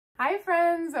Hi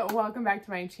friends, welcome back to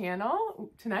my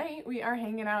channel. Tonight we are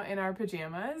hanging out in our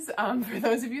pajamas. For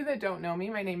those of you that don't know me,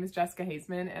 my name is Jessica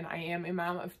Hazeman and I am a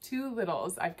mom of two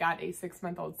littles. I've got a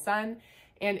 6-month-old son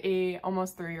and a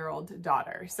almost 3-year-old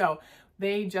daughter. So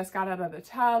they just got out of the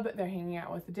tub. They're hanging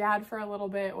out with dad for a little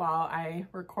bit while I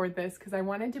record this because I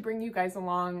wanted to bring you guys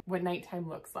along what nighttime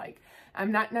looks like.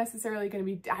 I'm not necessarily going to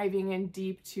be diving in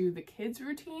deep to the kids'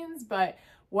 routines, but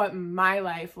what my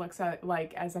life looks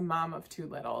like as a mom of two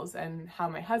littles and how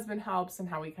my husband helps and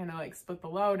how we kind of like split the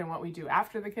load and what we do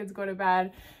after the kids go to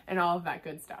bed and all of that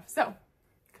good stuff. So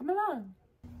come along.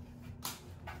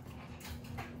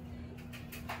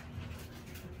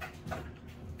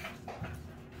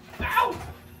 Ow!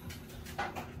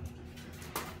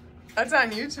 That's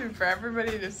on YouTube for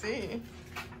everybody to see.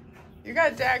 You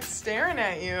got Dax staring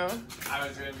at you. I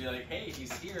was going to be like, hey,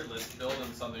 he's here, let's build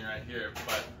him something right here,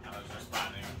 but I was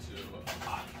responding to a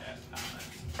podcast comment.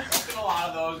 Look at a lot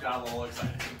of those, got a little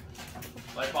excited.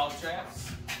 Light bulb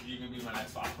traps, you can be my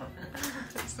next follower.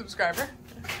 Subscriber?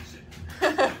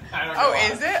 Oh,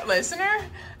 is it? Listener?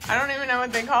 I don't even know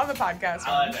what they call the podcast.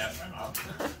 I'll have to ask my mom.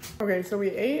 Okay, so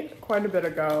we ate quite a bit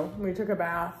ago. We took a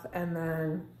bath and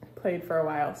then played for a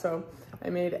while. So I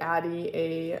made Addie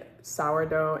a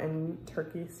sourdough and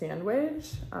turkey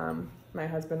sandwich. My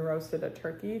husband roasted a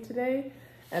turkey today.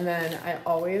 And then I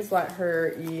always let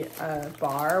her eat a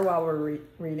bar while we're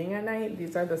reading at night.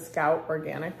 These are the Scout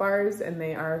organic bars and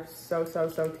they are so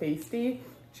tasty.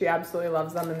 She absolutely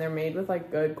loves them and they're made with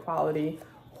like good quality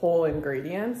whole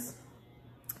ingredients,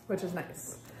 which is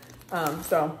nice.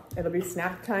 So it'll be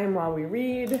snack time while we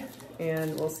read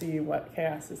and we'll see what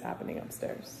chaos is happening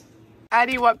upstairs.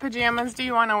 Addie, what pajamas do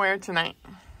you want to wear tonight?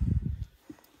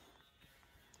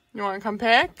 You want to come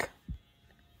pick?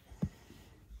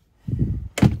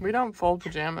 We don't fold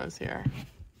pajamas here.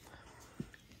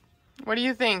 What do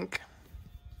you think?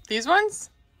 These ones?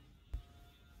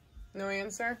 No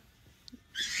answer?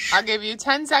 I'll give you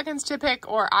 10 seconds to pick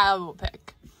or I will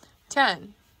pick.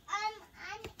 10. I'm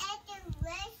at the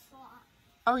restaurant.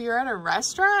 Oh, you're at a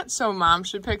restaurant? So mom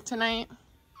should pick tonight?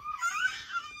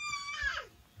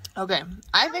 Okay,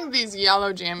 I think these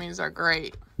yellow jammies are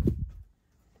great.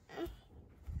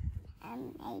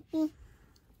 Maybe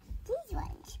these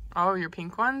ones. Oh, your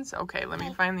pink ones? Okay, let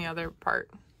me find the other part.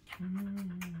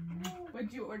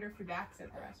 What'd you order for Dax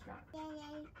at the restaurant?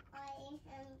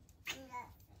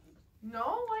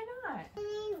 No, why not? I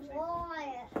need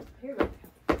water. Here, look.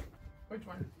 Which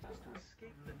one?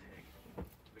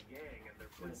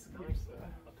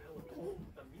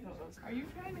 Are you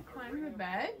trying to climb the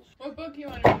bed? What book you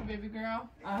want to read, baby girl?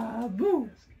 Boo!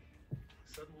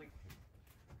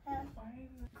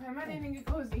 Climb on in and get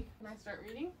cozy. Can I start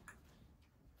reading?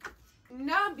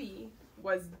 Nubby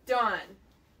was done.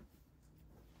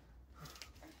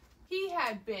 He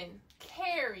had been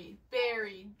carried,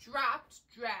 buried, dropped,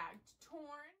 dragged, torn.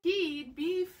 He'd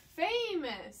be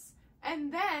famous,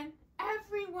 and then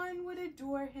everyone would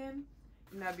adore him.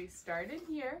 Nubby started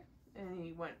here, and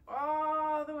he went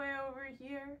all the way over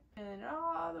here, and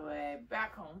all the way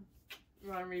back home. You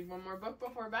want to read one more book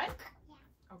before bed?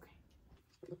 Yeah. Okay.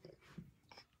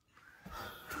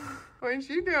 What's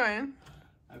you doing?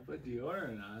 I put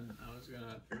deodorant on. I was going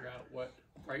to figure out what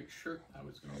bright shirt I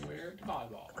was going to wear to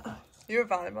volleyball. You have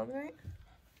volleyball tonight?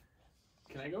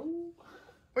 Can I go?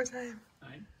 What time?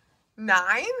 9.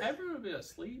 9? Everyone will be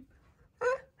asleep.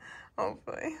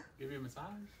 Hopefully. Give you a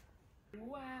massage.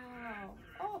 Wow.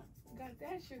 Oh, got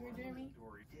that sugar, Jimmy.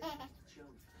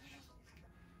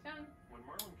 Done. When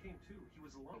Marlon came to, he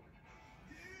was alone.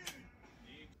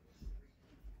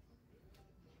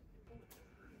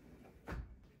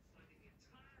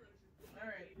 All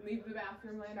right, leave the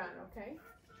bathroom light on, okay?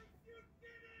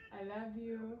 I love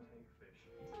you.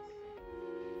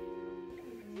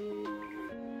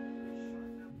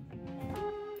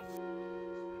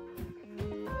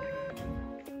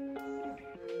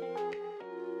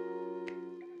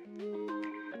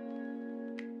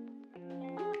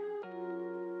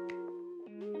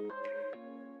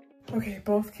 Okay,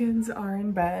 both kids are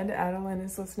in bed. Adeline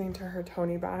is listening to her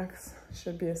Tony box.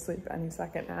 Should be asleep any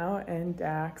second now. And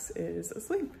Dax is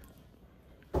asleep.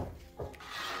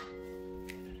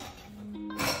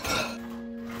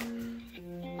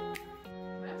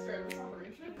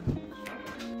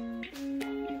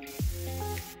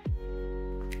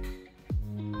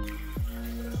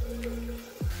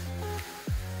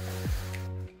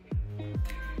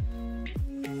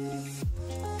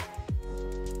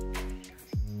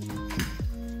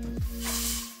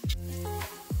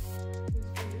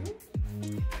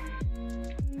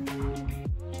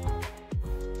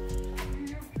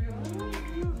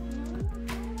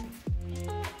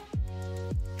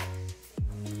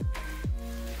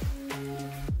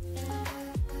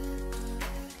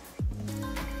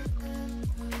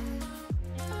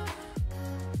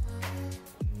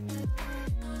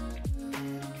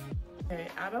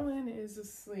 Adeline is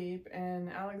asleep and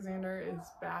Alexander is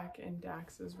back in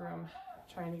Dax's room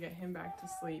trying to get him back to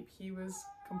sleep. He was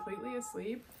completely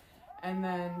asleep and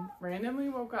then randomly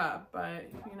woke up, but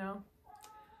you know,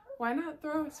 why not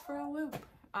throw us for a loop?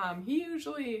 He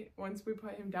usually, once we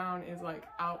put him down, is like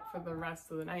out for the rest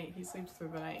of the night. He sleeps through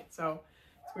the night, so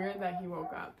it's weird that he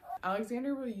woke up.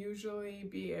 Alexander will usually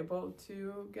be able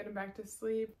to get him back to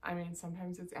sleep. I mean,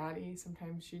 sometimes it's Addie,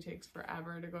 sometimes she takes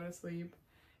forever to go to sleep.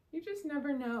 You just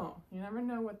never know. You never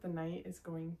know what the night is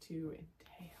going to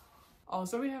entail.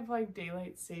 Also, we have like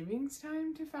daylight savings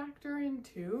time to factor in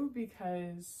too,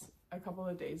 because a couple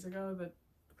of days ago the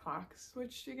clock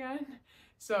switched again.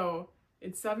 So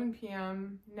it's 7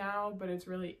 p.m. now, but it's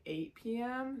really 8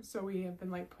 p.m. So we have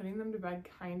been like putting them to bed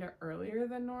kind of earlier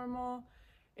than normal.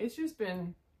 It's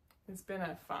been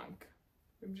a funk.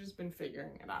 We've just been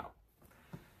figuring it out.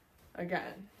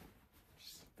 Again,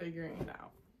 just figuring it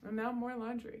out. And now more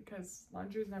laundry, because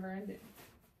laundry is never ending.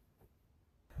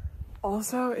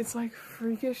 Also, it's like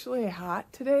freakishly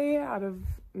hot today out of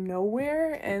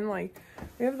nowhere. And like,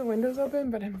 we have the windows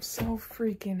open, but I'm so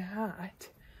freaking hot.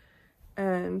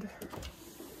 And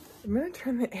I'm gonna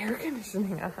turn the air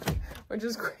conditioning on, which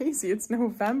is crazy. It's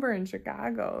November in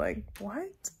Chicago. Like,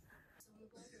 what?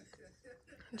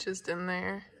 Just in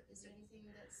there,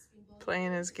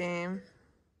 playing his game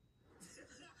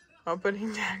while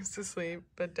putting Dax to sleep.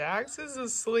 But Dax is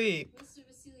asleep.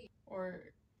 Or,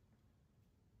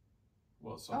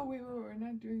 Well, so oh wait, we're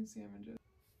not doing sandwiches.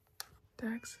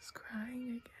 Dax is crying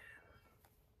again.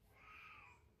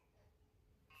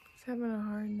 He's having a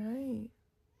hard night.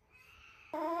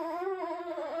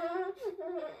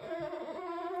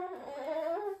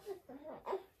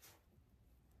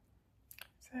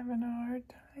 He's having a hard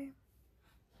time.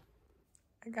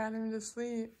 I got him to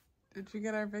sleep. Did you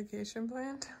get our vacation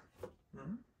planned?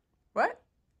 Mhm. What?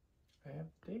 I have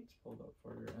dates pulled up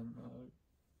for you and the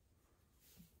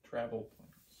travel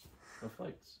plans, the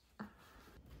flights.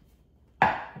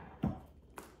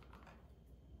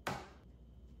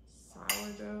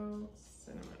 Sourdough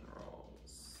cinnamon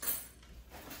rolls.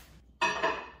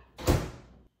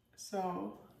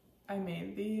 So I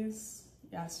made these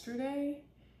yesterday,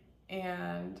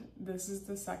 and this is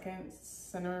the second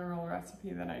cinnamon roll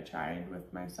recipe that I tried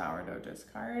with my sourdough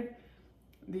discard.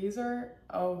 These are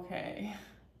okay.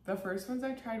 The first ones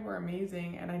I tried were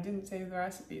amazing, and I didn't save the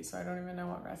recipe, so I don't even know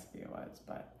what recipe it was,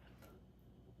 but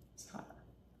it's hot.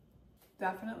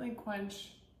 Definitely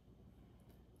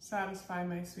satisfy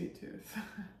my sweet tooth.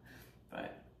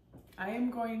 But I am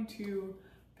going to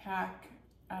pack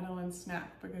Adeline's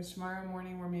snack because tomorrow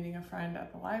morning we're meeting a friend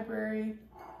at the library,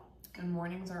 and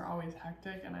mornings are always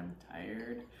hectic and I'm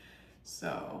tired.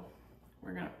 So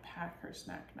we're gonna pack her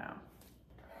snack now.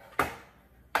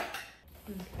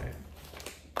 Okay.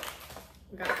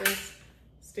 We got this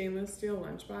stainless steel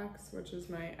lunchbox, which is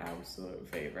my absolute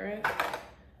favorite.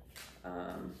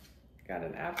 Got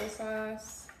an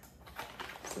applesauce,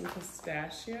 some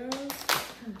pistachios,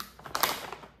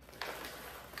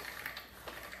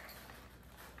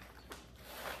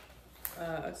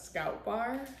 a Scout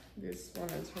bar. This one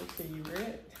is her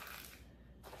favorite.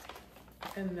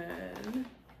 And then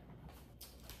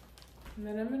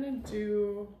I'm gonna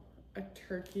do a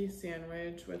turkey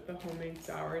sandwich with the homemade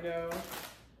sourdough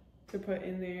to put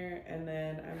in there, and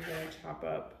then I'm gonna chop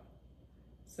up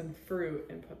some fruit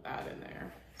and put that in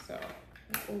there. So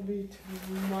it will be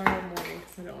tomorrow morning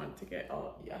because I don't want it to get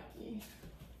all yucky.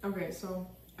 Okay, so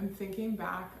I'm thinking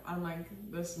back on like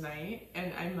this night,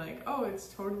 and I'm like, oh, it's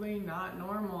totally not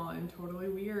normal and totally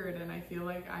weird, and I feel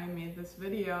like I made this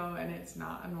video and it's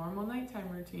not a normal nighttime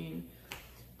routine,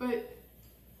 but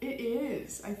it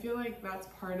is. I feel like that's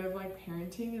part of like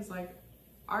parenting, is like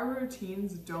our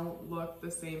routines don't look the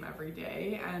same every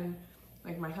day. And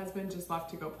like my husband just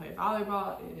left to go play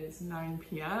volleyball. It is 9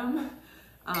 p.m.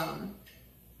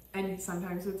 And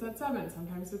sometimes it's at 7,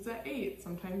 sometimes it's at 8,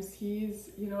 sometimes he's,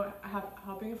 you know,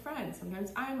 helping a friend,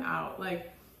 sometimes I'm out.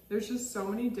 Like, there's just so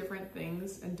many different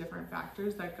things and different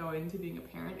factors that go into being a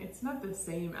parent. It's not the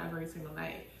same every single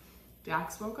night.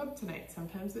 Dax woke up tonight,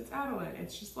 sometimes it's Adeline.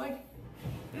 It's just like,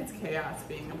 it's chaos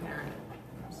being a parent.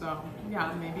 So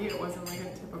yeah, maybe it wasn't like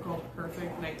a typical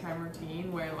perfect nighttime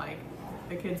routine where like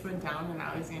the kids went down and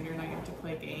Alexander and I get to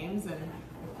play games and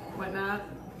whatnot.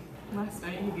 Last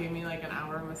night he gave me like an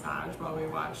hour massage while we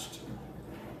watched,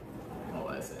 what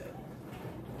was it?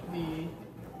 I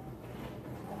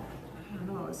don't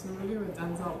know, it was some movie with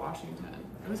Denzel Washington.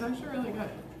 It was actually really good.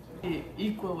 The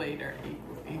Equalizer.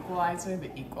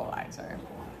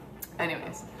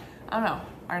 Anyways, I don't know.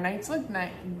 Our nights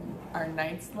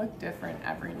look different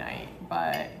every night,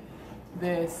 but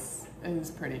this is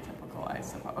pretty typical. typical, I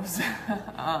suppose.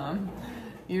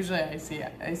 Usually I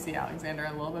see Alexander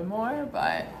a little bit more,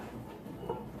 but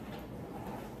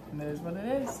it is what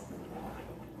it is.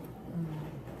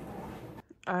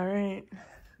 All right,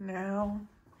 now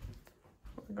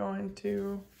we're going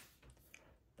to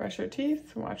brush our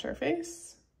teeth, wash our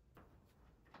face.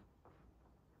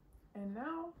 And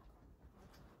now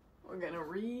we're gonna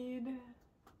read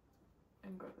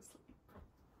and go to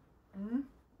sleep.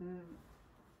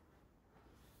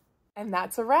 And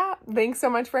that's a wrap. Thanks so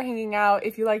much for hanging out.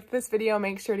 If you liked this video,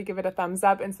 make sure to give it a thumbs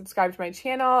up and subscribe to my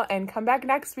channel, and come back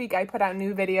next week. I put out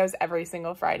new videos every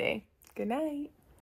single Friday. Good night.